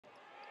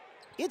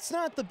It's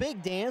not the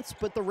big dance,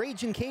 but the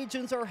Ragin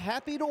Cajuns are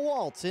happy to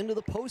waltz into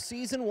the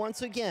postseason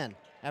once again.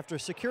 After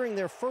securing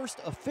their first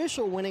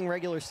official winning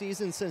regular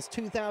season since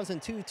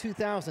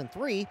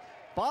 2002-2003,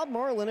 Bob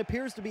Marlin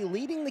appears to be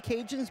leading the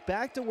Cajuns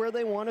back to where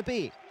they want to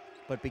be.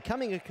 But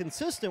becoming a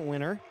consistent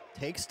winner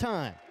takes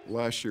time.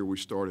 Last year we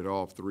started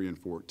off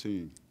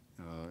 3-14,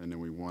 and then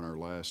we won our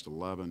last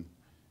 11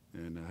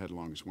 and had the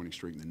longest winning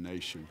streak in the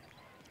nation.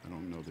 I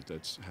don't know that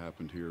that's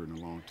happened here in a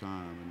long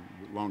time,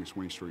 and the longest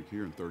winning streak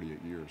here in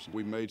 38 years.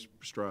 We made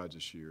strides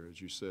this year. As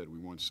you said, we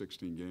won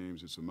 16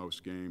 games. It's the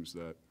most games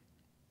that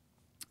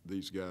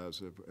these guys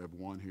have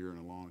won here in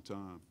a long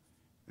time,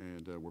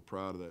 and we're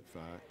proud of that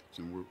fact,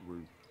 and we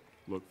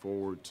look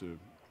forward to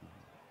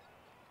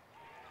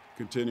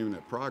continuing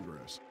that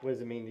progress. What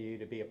does it mean to you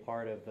to be a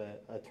part of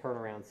a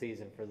turnaround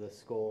season for the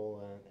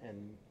school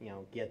and you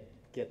know, get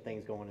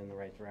things going in the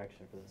right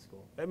direction for the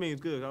school? That means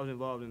good. I was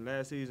involved in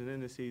last season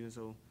and this season,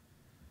 so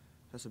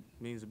that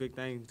means a big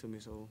thing to me.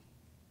 So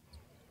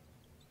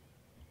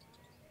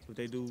if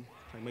they do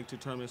make two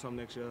tournaments or something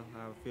next year,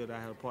 I feel that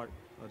I have a part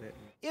of that.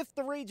 If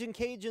the Ragin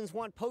Cajuns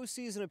want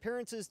postseason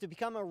appearances to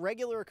become a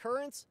regular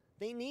occurrence,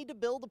 they need to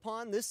build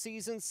upon this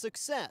season's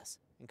success.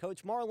 And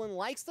Coach Marlin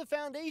likes the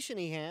foundation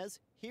he has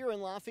here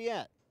in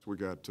Lafayette. We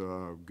got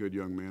good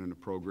young men in the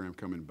program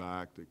coming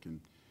back that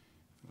can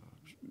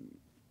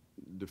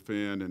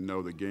defend and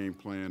know the game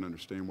plan,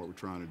 understand what we're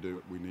trying to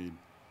do. We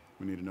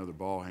need another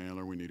ball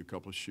handler. We need a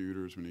couple of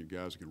shooters. We need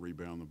guys that can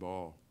rebound the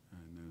ball.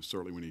 And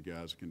certainly we need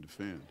guys that can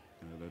defend.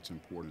 That's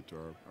important to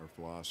our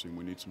philosophy, and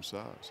we need some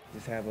size.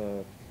 Just have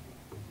a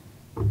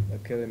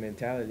killer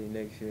mentality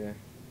next year.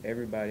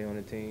 Everybody on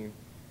the team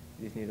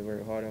just need to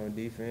work harder on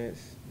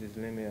defense, just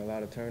limit a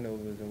lot of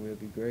turnovers, and we'll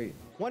be great.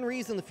 One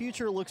reason the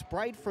future looks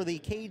bright for the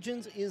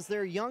Cajuns is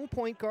their young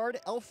point guard,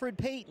 Alfred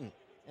Payton.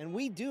 And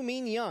we do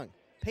mean young.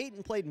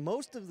 Payton played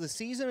most of the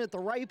season at the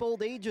ripe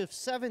old age of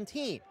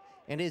 17.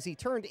 And as he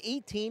turned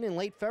 18 in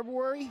late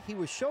February, he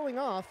was showing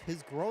off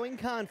his growing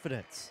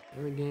confidence.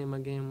 Every game I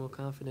gained more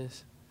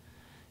confidence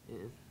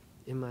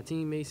in my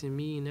teammates and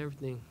me and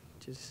everything.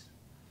 Just,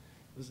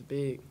 it was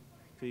big.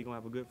 So he's going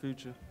to have a good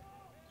future.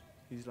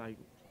 He's like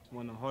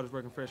one of the hardest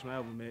working freshmen I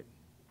ever met.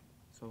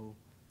 So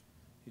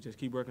he just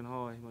keep working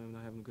hard. He might end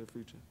up having a good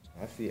future.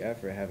 I see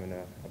Alfred having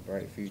a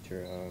bright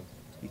future.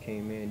 He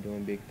came in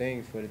doing big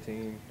things for the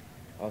team,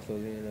 also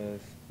leading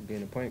us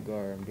being a point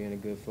guard and being a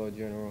good floor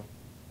general.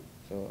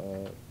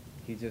 So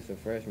he's just a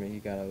freshman. He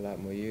got a lot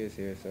more years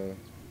here, so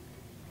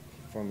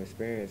from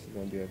experience, he's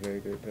going to be a very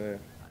good player.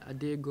 I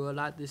did grow a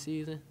lot this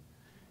season,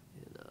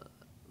 and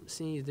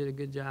seniors did a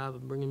good job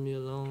of bringing me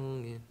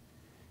along and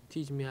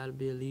teaching me how to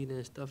be a leader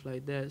and stuff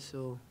like that.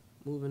 So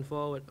moving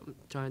forward, I'm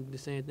trying to do the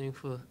same thing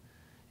for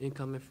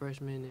incoming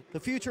freshmen. The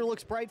future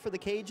looks bright for the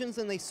Cajuns,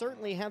 and they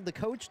certainly have the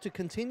coach to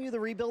continue the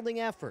rebuilding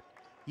effort.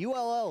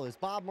 ULL is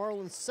Bob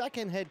Marlin's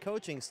second head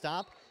coaching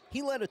stop.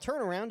 He led a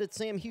turnaround at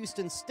Sam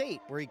Houston State,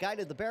 where he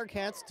guided the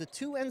Bearcats to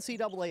 2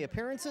 NCAA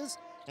appearances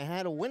and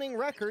had a winning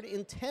record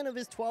in 10 of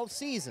his 12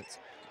 seasons.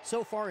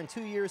 So far in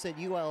 2 years at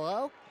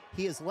ULL,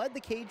 he has led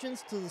the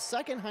Cajuns to the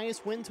second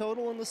highest win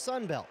total in the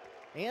Sun Belt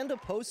and a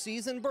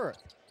postseason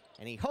berth.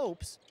 And he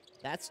hopes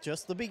that's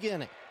just the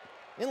beginning.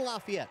 In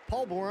Lafayette,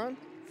 Paul Boron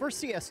for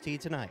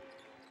CST Tonight.